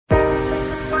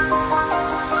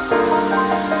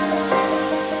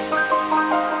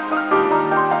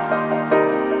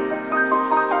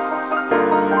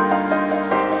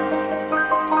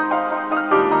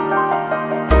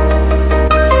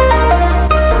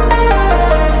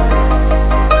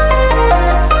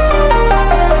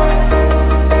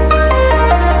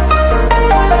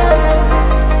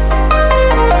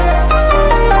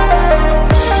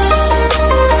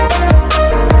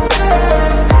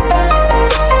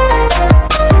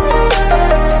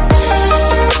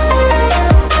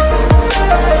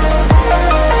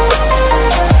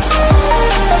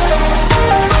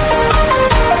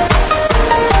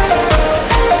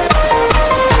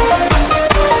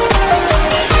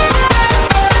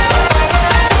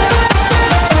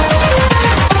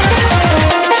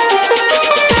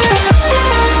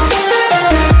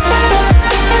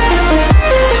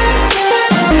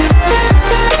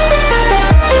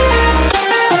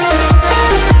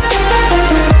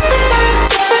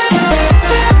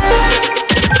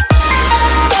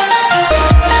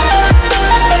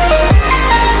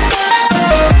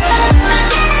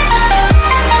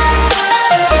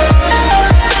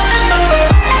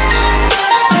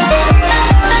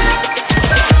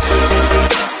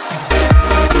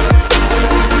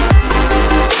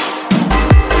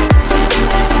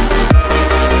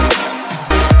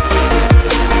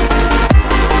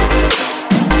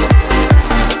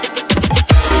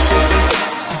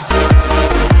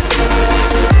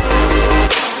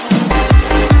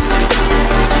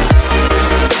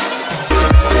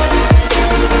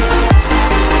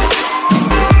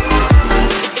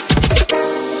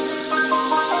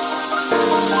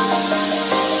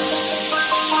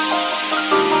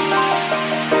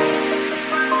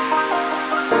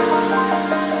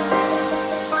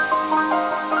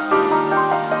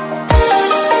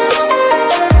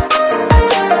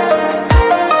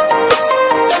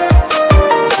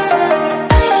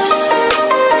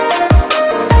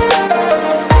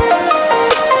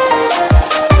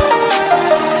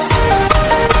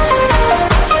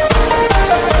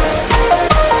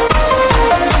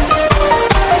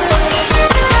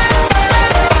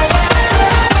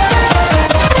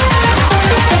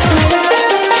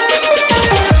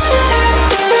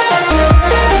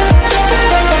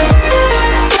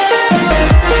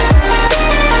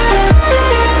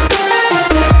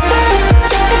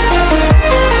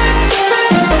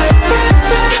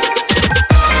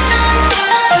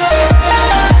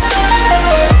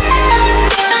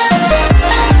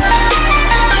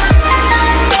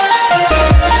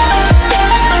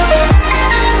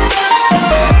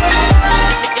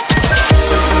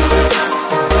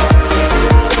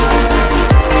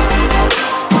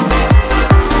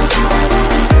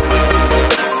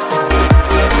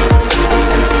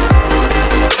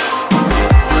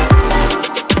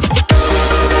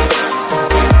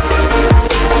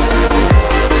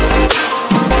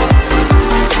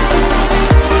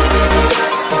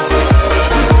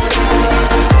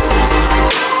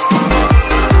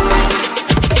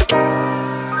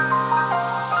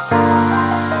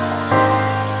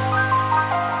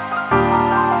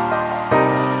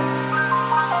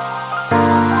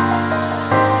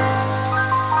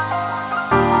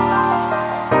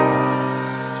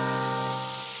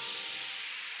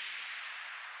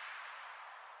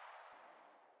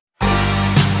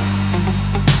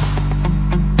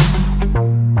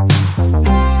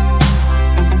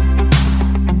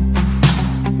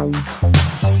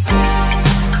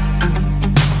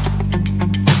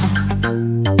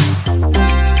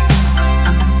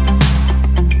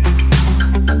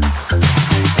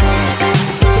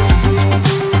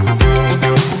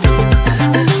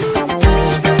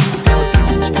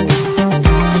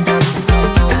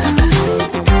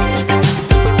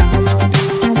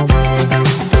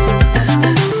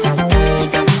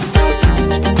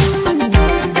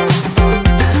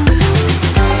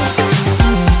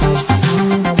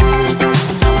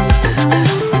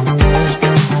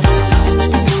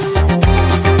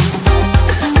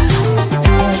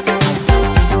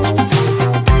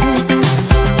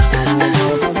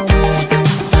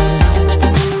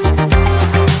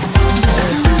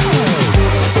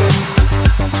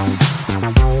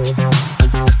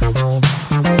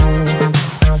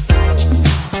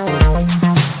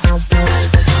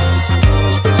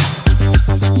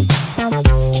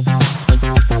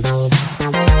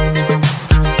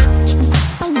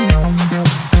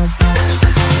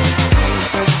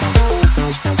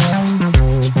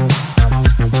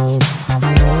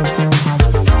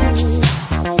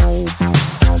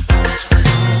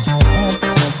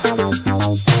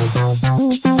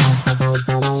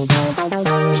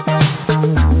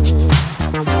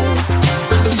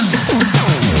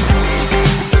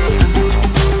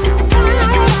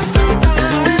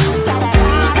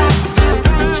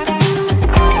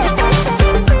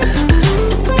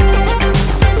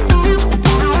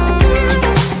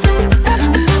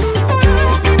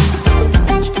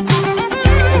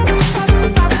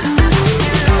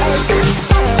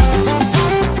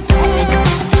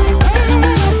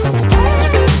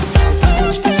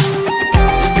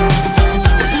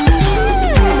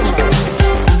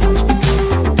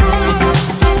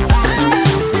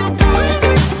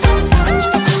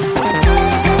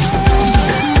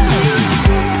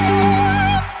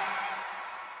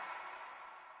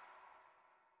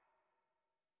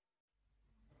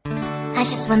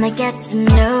when I get to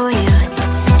know you,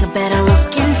 take a better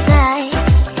look inside.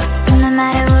 No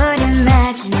matter what,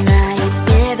 imagine now you'd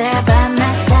be there by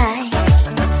my side.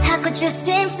 How could you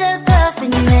seem so good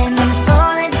when you made me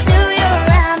fall into your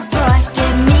arms? Boy,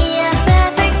 give me a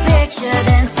perfect picture,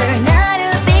 then turn out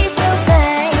to be so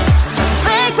fake.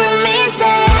 Fake for me and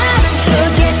say I'm sure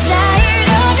get tired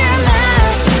of your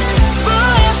mask.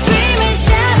 Full of scream and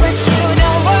shout, but you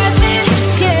don't worth it.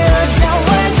 You don't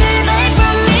worth it. Fake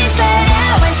for me, say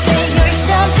I would say you're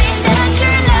something that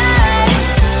you're not.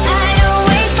 I don't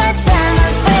waste my time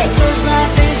on fake, 'cause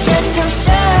life is just too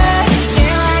short.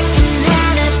 You're like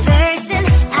another person.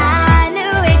 I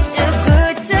knew it's too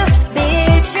good to be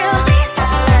true.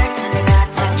 I learned to not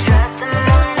to trust them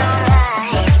when I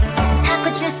lie. How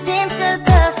could you seem so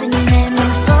good when you made me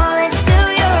fall into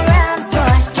your arms?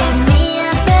 Boy, give me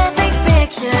a perfect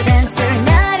picture, then turn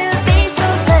out to be so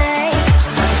fake.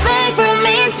 Fake for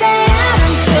me and say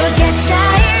I'm sure get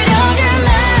tired of your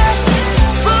mask.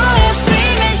 Full of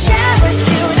scream and shout, but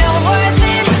you don't worth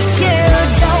it. You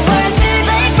don't worth it.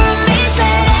 Fake for me,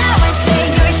 say I would say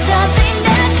you're something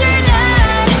that you're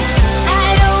not. I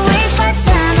don't waste my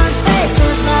time on fake,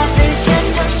 'cause life is just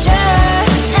too short.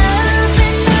 I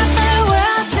open up my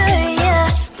world to you,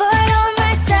 put all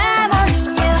my time on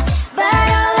you, but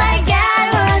all I got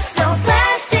was so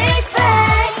plastic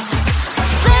fake.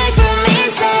 Fake for me,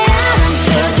 say I'm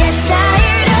sure get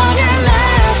tired of your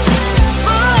mask.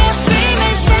 Full of scream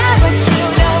and shout, but you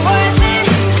don't worth it.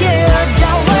 You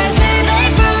don't worth it.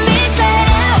 Fake for me, say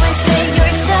I would say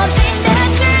you're something that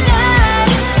you're not.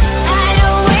 I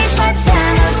don't waste my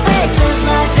time on fake, 'cause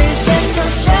life is just too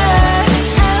short.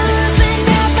 I open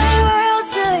up my world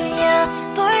to you,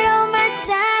 put all my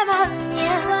time on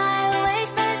you. Why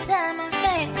waste my time on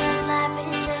fake, 'cause life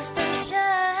is just too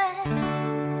short.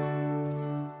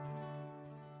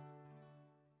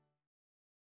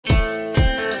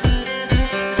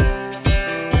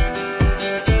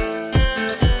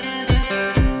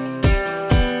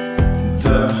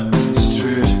 The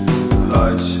street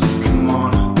lights, come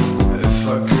on. If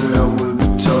I could, I would be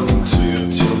talking to you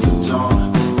till the dawn.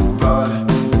 But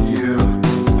you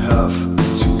have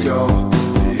to go.